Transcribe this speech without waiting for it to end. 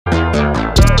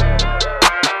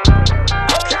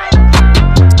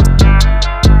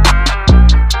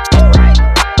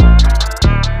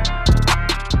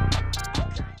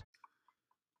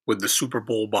With the Super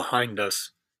Bowl behind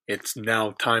us, it's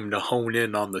now time to hone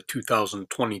in on the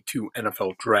 2022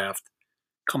 NFL Draft.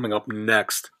 Coming up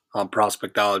next on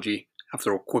Prospectology,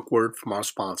 after a quick word from our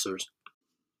sponsors.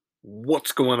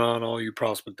 What's going on, all you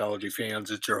Prospectology fans?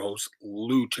 It's your host,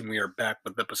 Luch, and we are back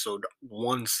with episode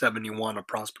 171 of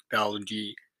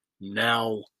Prospectology,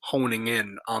 now honing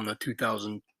in on the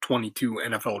 2022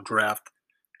 NFL Draft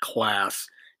class.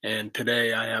 And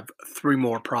today I have three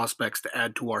more prospects to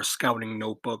add to our scouting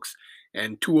notebooks,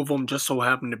 and two of them just so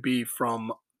happen to be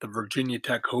from the Virginia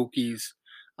Tech Hokies.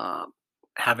 Uh,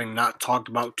 Having not talked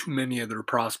about too many of their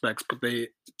prospects, but they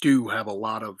do have a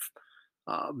lot of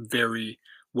very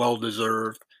well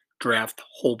deserved draft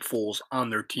hopefuls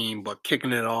on their team. But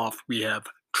kicking it off, we have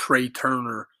Trey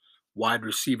Turner, wide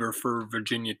receiver for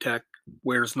Virginia Tech,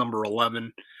 wears number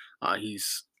 11.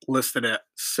 He's listed at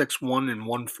 6'1" and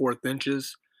 1/4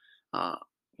 inches. Uh,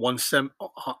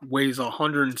 weighs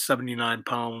 179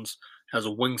 pounds, has a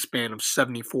wingspan of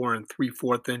 74 and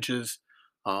 3/4 inches,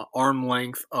 arm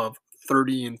length of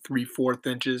 30 and 3/4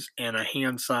 inches, and a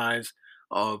hand size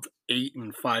of 8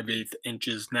 and 5/8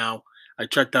 inches. Now, I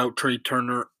checked out Trey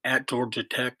Turner at Georgia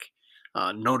Tech,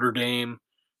 Notre Dame,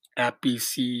 at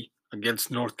BC,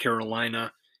 against North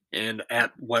Carolina, and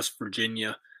at West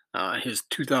Virginia. His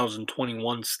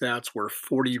 2021 stats were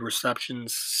 40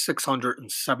 receptions,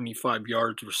 675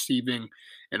 yards receiving,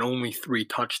 and only 3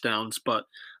 touchdowns. But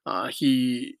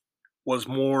he was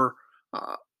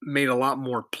made a lot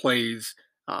more plays,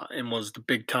 and was the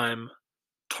big time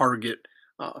target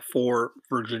for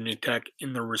Virginia Tech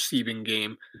in the receiving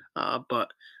game.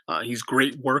 But he's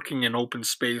great working in open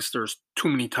space. There's too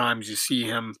many times you see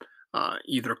him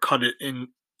either cut it in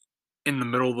the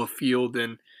middle of the field,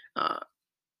 and uh,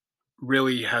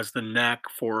 really has the knack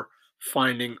for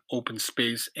finding open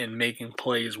space and making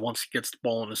plays once he gets the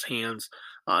ball in his hands.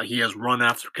 He has run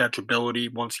after catch ability.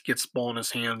 Once he gets the ball in his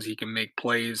hands, he can make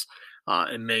plays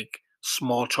and make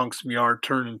small chunks of yard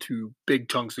turn into big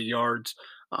chunks of yards.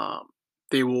 Um,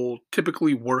 they will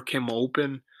typically work him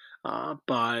open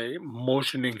by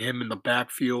motioning him in the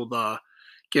backfield,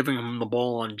 giving him the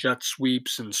ball on jet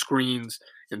sweeps and screens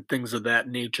and things of that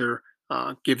nature,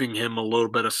 giving him a little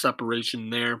bit of separation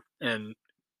there and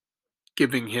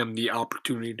giving him the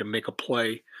opportunity to make a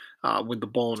play with the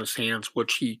ball in his hands,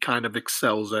 which he kind of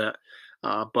excels at.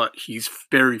 But he's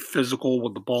very physical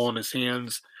with the ball in his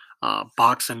hands,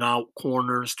 boxing out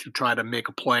corners to try to make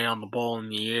a play on the ball in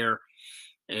the air,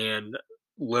 and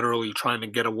literally trying to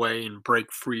get away and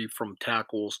break free from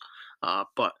tackles.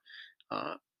 But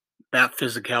that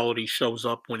physicality shows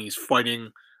up when he's fighting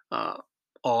uh,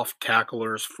 off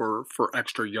tacklers for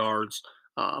extra yards.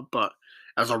 But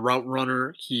as a route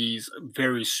runner, he's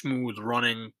very smooth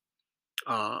running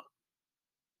uh,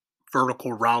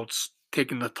 vertical routes,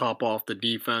 taking the top off the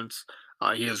defense.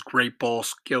 He has great ball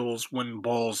skills. When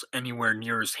ball's anywhere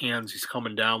near his hands, he's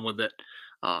coming down with it.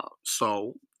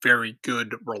 So very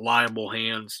good, reliable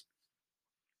hands.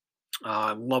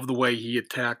 I love the way he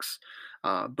attacks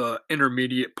the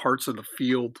intermediate parts of the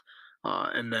field,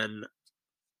 and then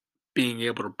being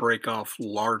able to break off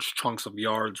large chunks of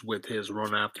yards with his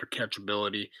run after catch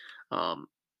ability. Um,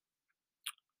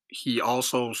 he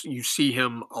also, you see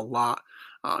him a lot,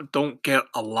 don't get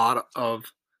a lot of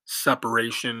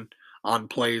separation on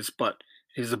plays, but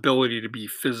his ability to be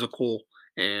physical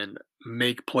and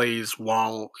make plays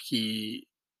while he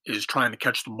is trying to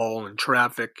catch the ball in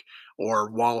traffic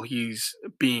or while he's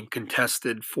being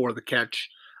contested for the catch.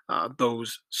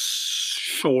 Those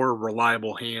sure,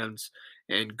 reliable hands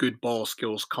and good ball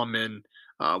skills come in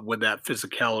with that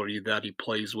physicality that he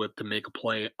plays with to make a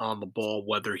play on the ball,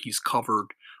 whether he's covered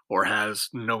or has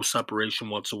no separation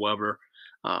whatsoever.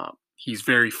 He's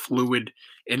very fluid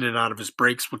in and out of his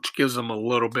breaks, which gives him a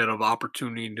little bit of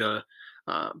opportunity to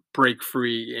break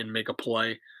free and make a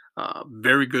play.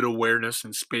 Very good awareness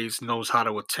in space, knows how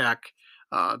to attack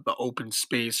the open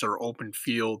space or open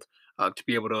field to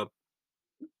be able to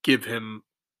give him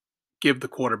give the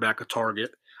quarterback a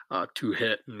target to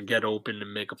hit and get open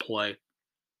and make a play.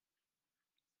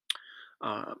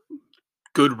 Uh,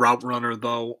 Good route runner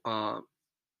though,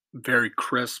 very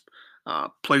crisp,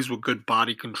 plays with good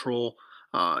body control.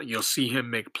 You'll see him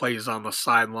make plays on the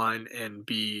sideline and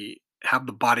be have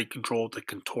the body control to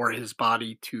contort his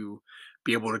body to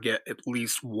be able to get at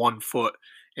least 1 foot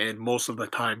and most of the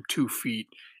time 2 feet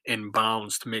in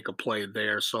bounds to make a play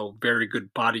there. So very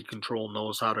good body control,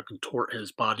 knows how to contort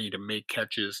his body to make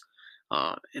catches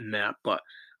in that. But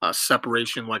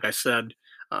separation, like I said,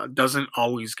 doesn't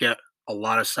always get a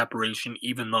lot of separation,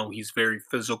 even though he's very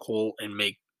physical and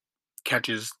make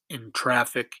catches in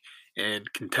traffic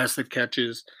and contested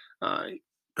catches. Uh,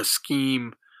 the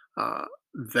scheme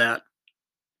that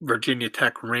Virginia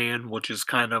Tech ran, which is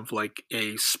kind of like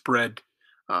a spread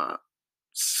uh,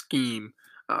 scheme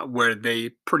where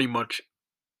they pretty much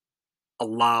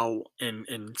allow and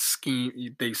scheme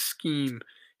they scheme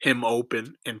him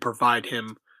open and provide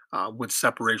him with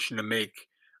separation to make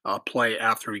a play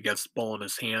after he gets the ball in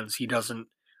his hands. He doesn't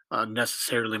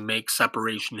necessarily make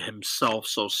separation himself,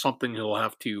 so something he'll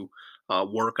have to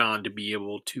work on to be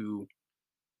able to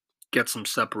get some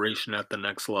separation at the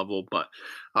next level. But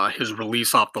his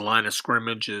release off the line of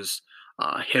scrimmage is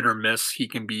hit or miss. He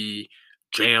can be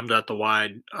jammed at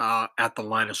the at the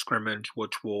line of scrimmage,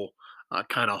 which will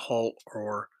kind of halt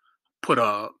or put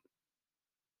a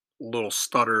little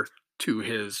stutter to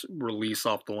his release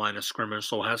off the line of scrimmage.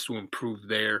 So has to improve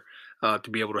there to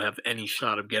be able to have any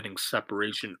shot of getting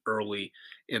separation early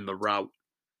in the route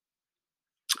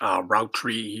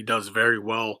tree. He does very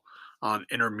well on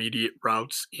intermediate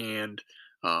routes and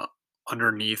uh,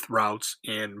 underneath routes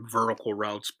and vertical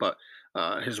routes, but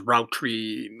his route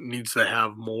tree needs to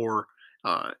have more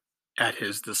uh, at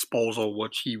his disposal,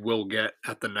 which he will get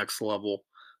at the next level.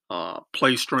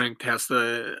 Play strength has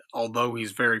to, although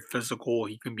he's very physical,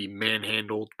 he can be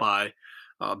manhandled by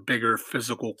bigger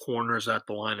physical corners at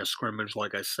the line of scrimmage,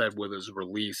 like I said, with his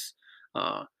release.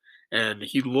 Uh, and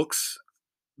he looks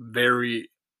very,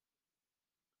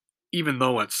 even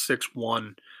though at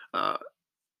 6'1", uh,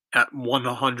 at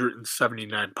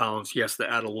 179 pounds, he has to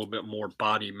add a little bit more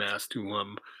body mass to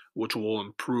him, which will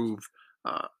improve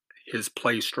uh, his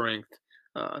play strength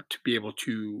to be able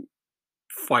to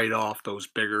fight off those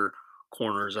bigger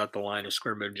corners at the line of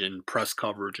scrimmage and press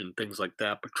coverage and things like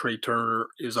that. But Trey Turner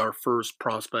is our first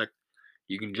prospect.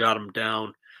 You can jot him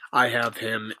down. I have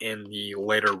him in the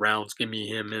later rounds. Give me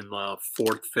him in the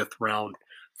fourth, fifth round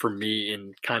for me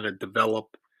and kind of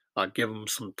develop, give him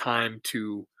some time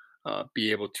to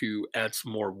be able to add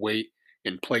some more weight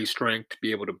and play strength to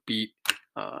be able to beat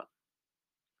uh,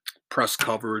 press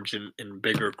coverage and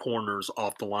bigger corners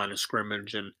off the line of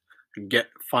scrimmage and get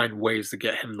find ways to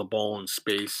get him the ball in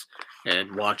space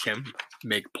and watch him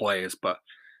make plays. But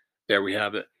there we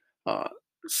have it. Uh,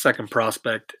 Second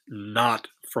prospect, not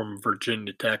from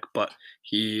Virginia Tech, but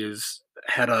he has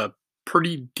had a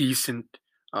pretty decent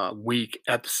week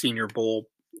at the Senior Bowl.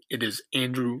 It is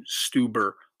Andrew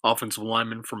Stuber, offensive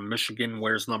lineman from Michigan,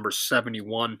 wears number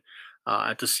 71.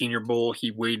 At the Senior Bowl,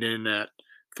 he weighed in at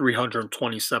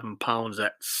 327 pounds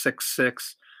at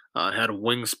 6'6", had a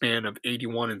wingspan of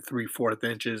 81 and 3/4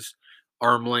 inches.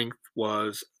 Arm length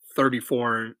was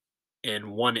 34 and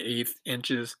 1/8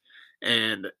 inches,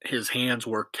 and his hands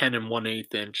were 10 and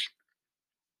 1/8 inch.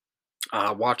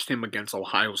 Watched him against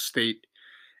Ohio State,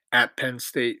 at Penn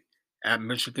State, at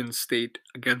Michigan State,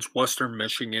 against Western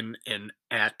Michigan, and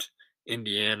at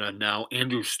Indiana. Now,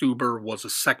 Andrew Stuber was a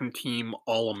second team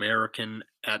All American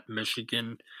at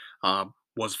Michigan,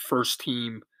 was first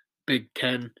team Big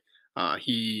Ten.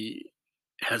 He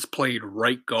has played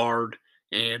right guard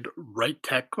and right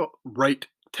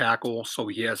tackle, so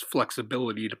he has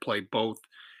flexibility to play both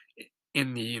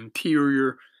in the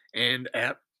interior and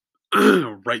at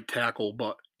right tackle.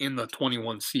 But in the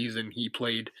 21 season, he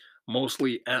played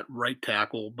mostly at right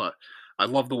tackle. But I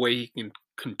love the way he can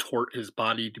contort his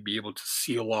body to be able to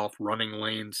seal off running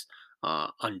lanes.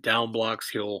 On down blocks,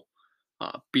 he'll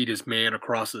beat his man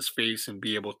across his face and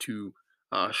be able to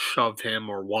shove him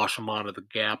or wash him out of the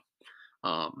gap.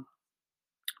 Um,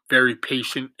 Very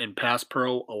patient and pass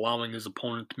pro, allowing his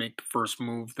opponent to make the first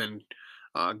move, then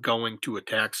going to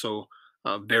attack. So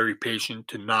very patient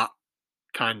to not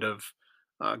kind of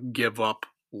give up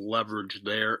leverage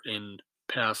there in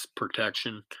pass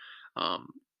protection. Um,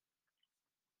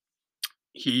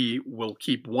 he will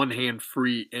keep one hand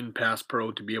free in pass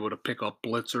pro to be able to pick up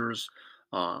blitzers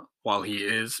while he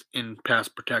is in pass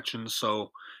protection.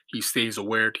 So he stays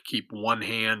aware to keep one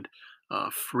hand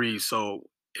free. So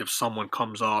if someone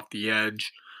comes off the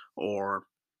edge or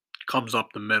comes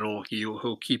up the middle,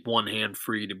 he'll keep one hand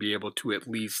free to be able to at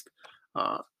least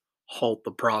uh, halt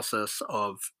the process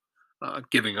of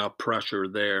giving up pressure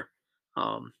there.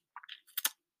 Um,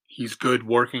 he's good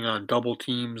working on double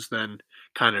teams, then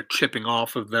kind of chipping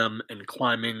off of them and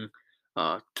climbing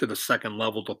to the second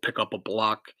level to pick up a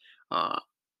block. Uh,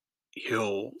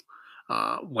 he'll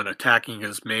when attacking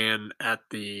his man at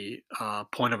the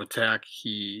point of attack,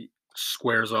 he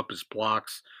squares up his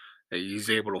blocks. He's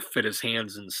able to fit his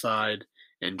hands inside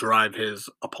and drive his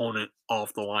opponent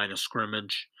off the line of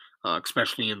scrimmage,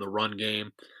 especially in the run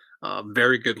game.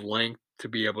 Very good length to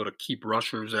be able to keep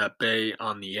rushers at bay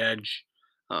on the edge,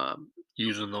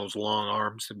 using those long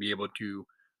arms to be able to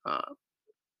uh,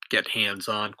 get hands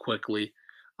on quickly.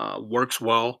 Works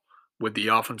well with the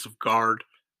offensive guard.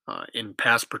 in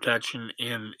pass protection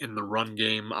and in the run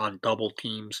game on double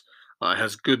teams.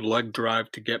 Has good leg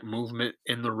drive to get movement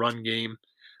in the run game.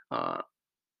 Uh,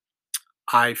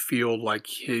 I feel like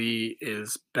he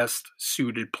is best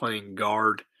suited playing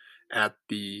guard at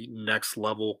the next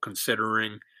level,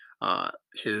 considering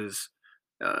his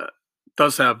uh,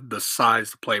 does have the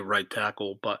size to play right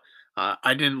tackle, but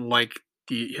I didn't like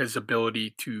his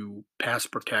ability to pass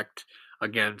protect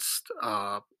against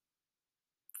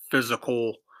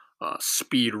physical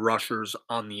speed rushers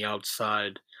on the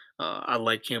outside. I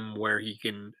like him where he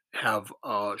can have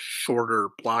a shorter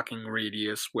blocking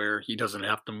radius where he doesn't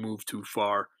have to move too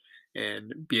far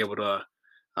and be able to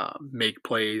make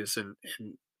plays and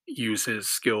use his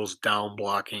skills down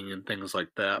blocking and things like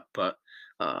that. But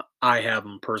I have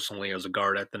him personally as a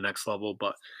guard at the next level,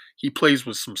 but he plays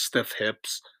with some stiff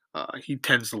hips. He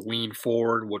tends to lean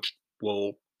forward, which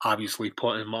will obviously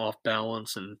put him off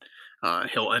balance, and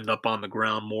he'll end up on the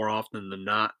ground more often than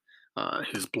not.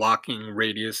 His blocking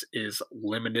radius is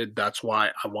limited. That's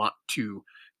why I want to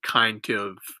kind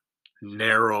of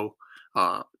narrow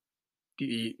uh,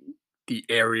 the the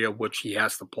area which he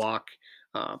has to block.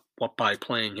 But by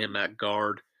playing him at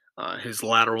guard, his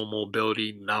lateral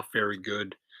mobility not very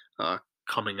good, uh,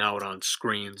 coming out on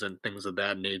screens and things of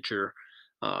that nature.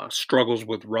 Struggles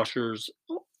with rushers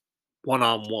one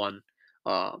on one.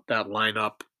 That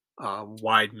lineup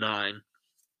wide nine,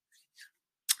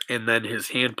 and then his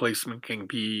hand placement can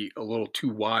be a little too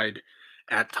wide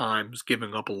at times,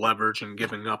 giving up a leverage and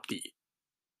giving up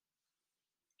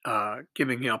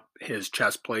his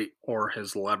chest plate or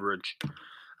his leverage.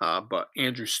 But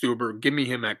Andrew Stuber, give me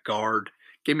him at guard.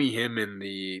 Give me him in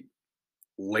the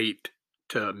late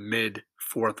to mid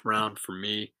fourth round for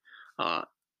me, uh,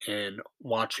 and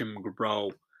watch him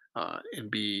grow and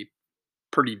be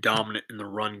pretty dominant in the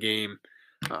run game.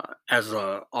 As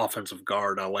a offensive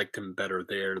guard, I liked him better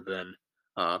there than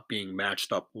being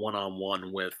matched up one on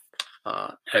one with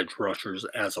edge rushers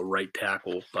as a right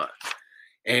tackle. But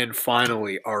and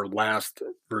finally, our last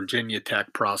Virginia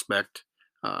Tech prospect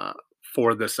uh,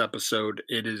 for this episode,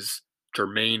 it is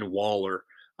Jermaine Waller.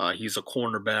 He's a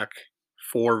cornerback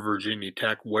for Virginia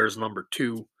Tech, wears number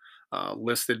 2,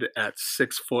 listed at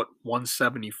 6 foot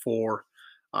 174,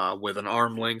 with an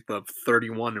arm length of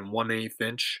 31 and 1/8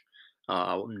 inch,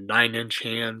 9-inch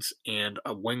hands, and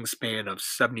a wingspan of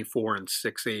 74 and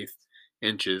 6/8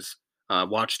 inches.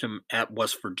 Watched him at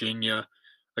West Virginia,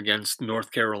 against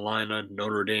North Carolina,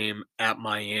 Notre Dame, at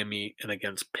Miami, and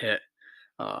against Pitt.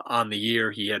 On the year,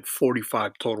 he had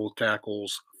 45 total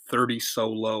tackles, 30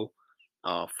 solo,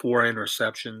 4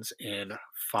 interceptions, and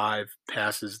 5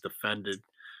 passes defended.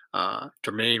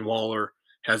 Jermaine Waller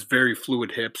has very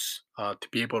fluid hips to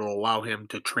be able to allow him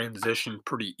to transition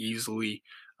pretty easily,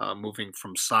 moving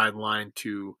from sideline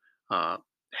to uh,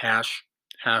 hash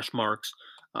hash marks,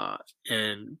 uh,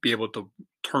 and be able to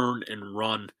turn and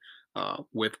run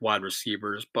with wide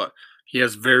receivers. But he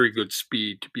has very good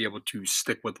speed to be able to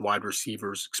stick with wide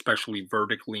receivers, especially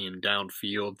vertically and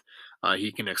downfield.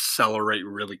 He can accelerate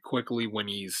really quickly when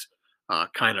he's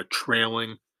kind of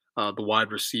trailing the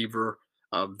wide receiver.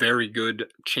 Very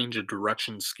good change of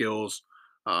direction skills.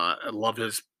 I love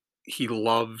his. He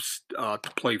loves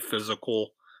to play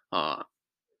physical uh,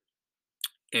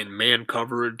 in man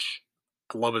coverage.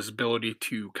 I love his ability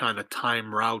to kind of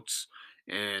time routes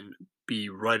and be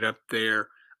right up there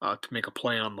to make a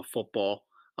play on the football.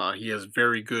 He has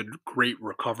very good, great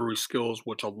recovery skills,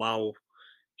 which allow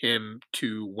him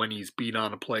to, when he's beat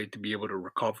on a play, to be able to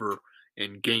recover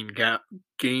and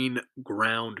gain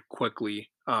ground quickly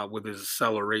with his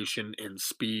acceleration and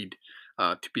speed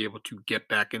to be able to get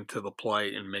back into the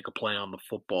play and make a play on the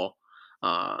football.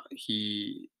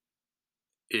 He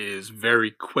is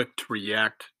very quick to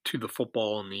react to the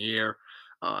football in the air.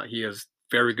 He has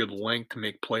very good length to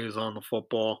make plays on the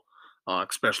football,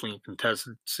 especially in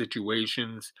contested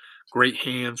situations. Great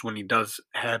hands when he does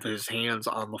have his hands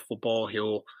on the football,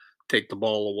 he'll take the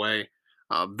ball away.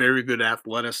 Very good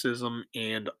athleticism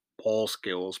and ball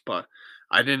skills, but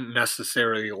I didn't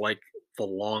necessarily like the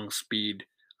long speed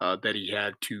that he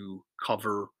had to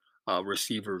cover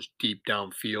receivers deep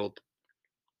downfield.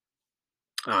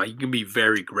 He can be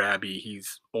very grabby.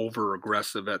 He's over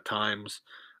aggressive at times.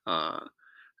 Uh,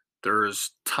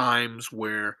 there's times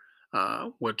where,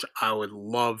 which I would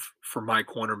love for my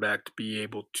cornerback to be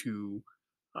able to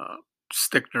uh,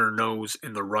 stick their nose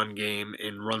in the run game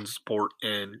and run support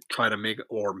and try to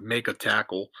make a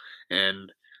tackle.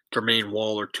 And Jermaine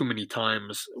Waller, too many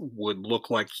times, would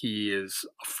look like he is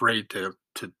afraid to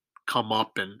come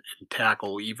up and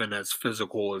tackle, even as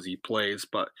physical as he plays.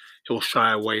 But he'll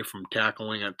shy away from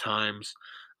tackling at times.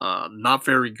 Not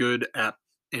very good at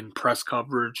in press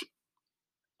coverage,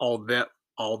 all that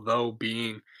although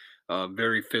being a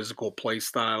very physical play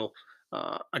style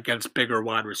against bigger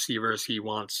wide receivers, he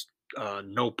wants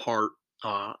no part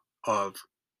of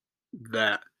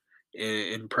that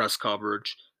in press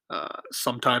coverage.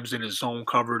 Sometimes in his zone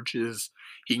coverages,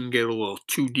 he can get a little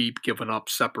too deep, giving up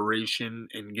separation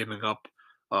and giving up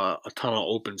a ton of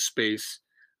open space,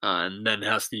 and then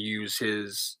has to use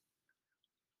his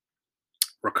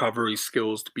recovery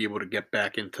skills to be able to get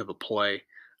back into the play.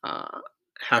 Uh,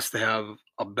 has to have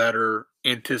a better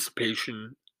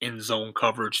anticipation in zone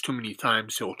coverage. Too many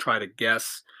times he'll try to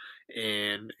guess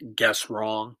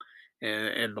wrong,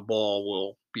 and the ball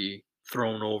will be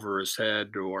thrown over his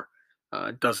head or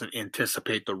doesn't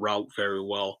anticipate the route very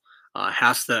well.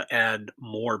 Has to add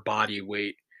more body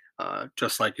weight,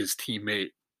 just like his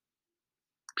teammate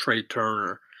Trey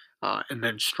Turner, and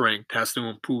then strength. Has to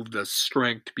improve the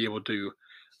strength to be able to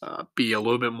be a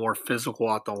little bit more physical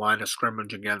at the line of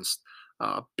scrimmage against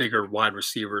bigger wide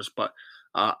receivers. But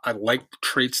I like the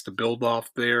traits to build off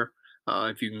there.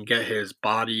 If you can get his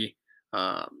body,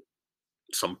 uh,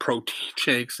 some protein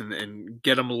shakes, and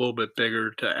get him a little bit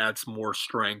bigger to add some more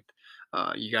strength,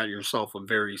 you got yourself a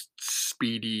very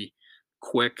speedy,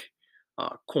 quick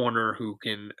corner who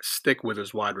can stick with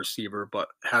his wide receiver, but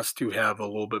has to have a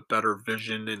little bit better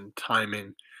vision and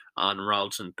timing on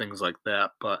routes and things like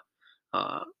that. But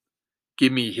uh,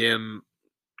 give me him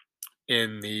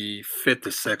in the fifth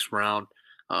to sixth round,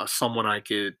 someone I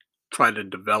could try to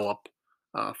develop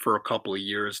for a couple of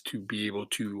years to be able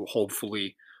to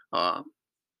hopefully uh,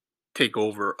 take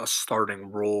over a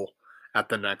starting role at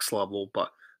the next level.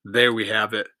 But there we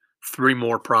have it. Three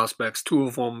more prospects, two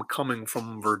of them coming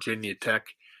from Virginia Tech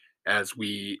as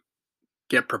we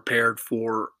get prepared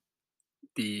for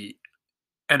the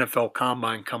NFL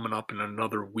Combine coming up in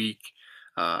another week.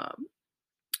 Uh,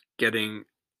 getting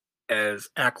as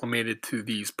acclimated to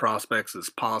these prospects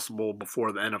as possible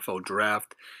before the NFL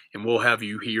draft. And we'll have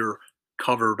you here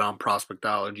covered on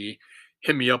Prospectology.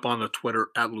 Hit me up on the Twitter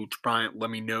at Luch Bryant.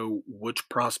 Let me know which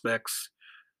prospects,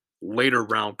 later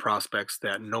round prospects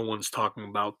that no one's talking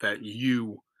about that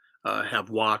you have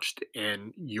watched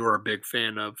and you're a big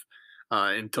fan of.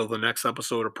 Until the next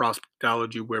episode of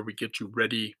Prospectology, where we get you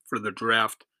ready for the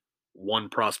draft, one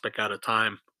prospect at a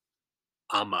time,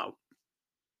 I'm out.